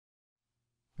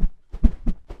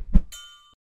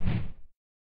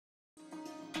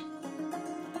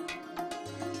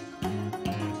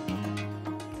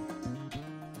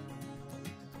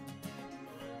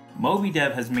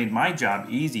MobiDev has made my job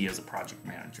easy as a project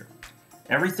manager.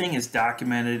 Everything is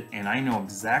documented and I know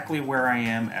exactly where I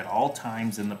am at all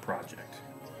times in the project.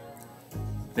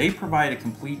 They provide a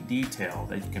complete detail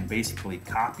that you can basically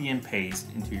copy and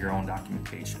paste into your own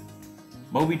documentation.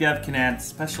 MobiDev can add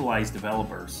specialized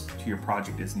developers to your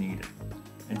project as needed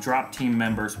and drop team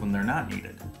members when they're not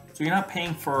needed. So you're not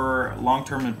paying for a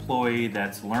long-term employee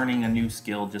that's learning a new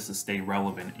skill just to stay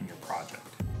relevant in your project.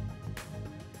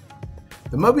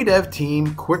 The MobiDev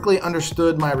team quickly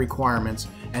understood my requirements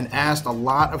and asked a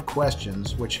lot of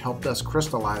questions, which helped us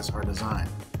crystallize our design.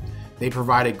 They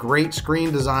provided great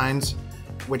screen designs,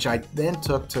 which I then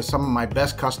took to some of my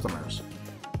best customers.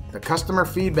 The customer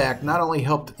feedback not only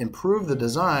helped improve the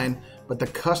design, but the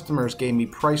customers gave me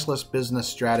priceless business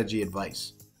strategy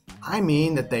advice. I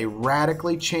mean that they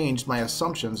radically changed my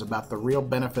assumptions about the real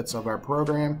benefits of our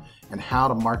program and how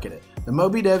to market it. The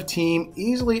MobiDev team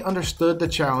easily understood the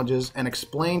challenges and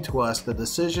explained to us the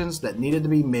decisions that needed to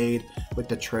be made with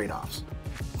the trade-offs.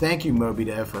 Thank you,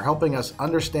 MobiDev, for helping us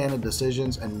understand the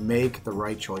decisions and make the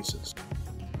right choices.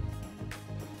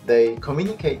 They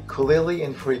communicate clearly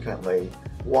and frequently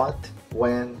what,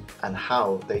 when, and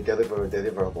how they deliver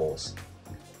deliverables,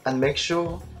 and make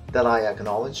sure that I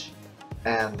acknowledge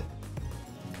and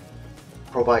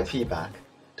provide feedback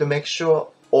to make sure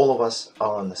all of us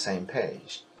are on the same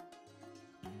page.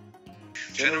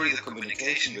 Generally, the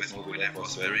communication with MobiDev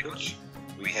was very good.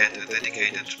 We had a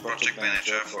dedicated project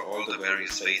manager for all the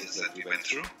various phases that we went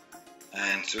through,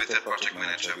 and with that project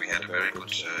manager we had a very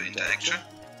good interaction,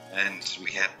 and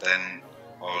we had then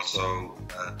also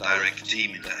a direct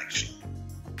team interaction.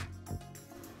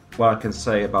 What I can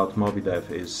say about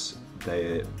MobiDev is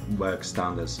their work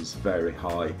standards is very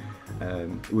high.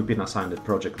 We've been assigned a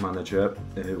project manager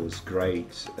who was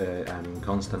great and in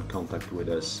constant contact with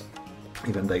us.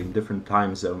 Even though in different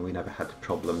time zone we never had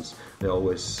problems, they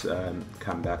always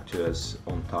come back to us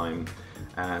on time,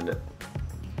 and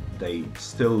they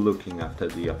still looking after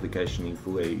the application. If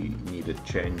we needed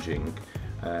changing,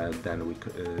 then we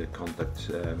contact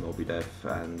MobiDev,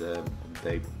 and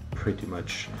they pretty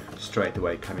much straight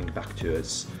away coming back to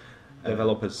us.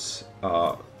 Developers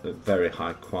are very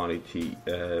high quality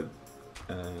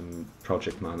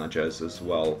project managers as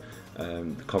well.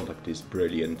 The contact is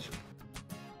brilliant.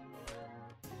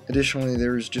 Additionally,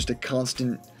 there's just a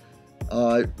constant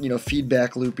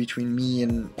feedback loop between me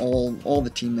and all the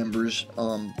team members.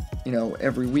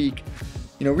 Every week,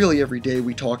 really every day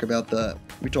we talk about the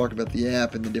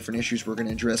app and the different issues we're going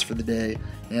to address for the day.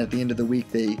 And at the end of the week,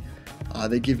 they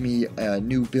give me a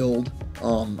new build,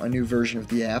 a new version of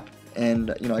the app,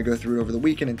 and I go through it over the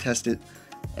weekend and test it,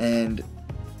 and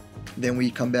then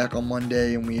we come back on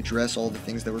Monday and we address all the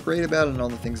things that were great about it and all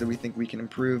the things that we think we can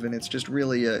improve. And it's just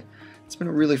really it's been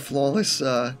a really flawless,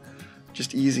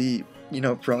 just easy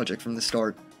project from the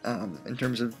start in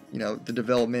terms of the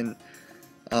development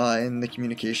and the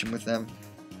communication with them.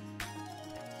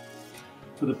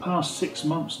 For the past 6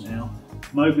 months now,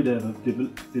 MobiDev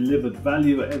have delivered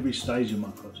value at every stage of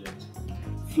my project.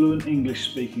 Fluent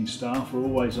English-speaking staff are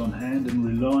always on hand and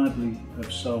reliably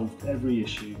have solved every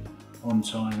issue on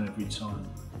time, every time.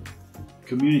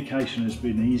 Communication has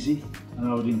been easy, and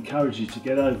I would encourage you to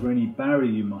get over any barrier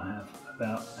you might have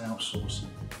about outsourcing.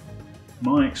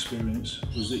 My experience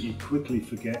was that you quickly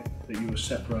forget that you were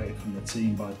separated from the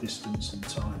team by distance and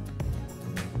time.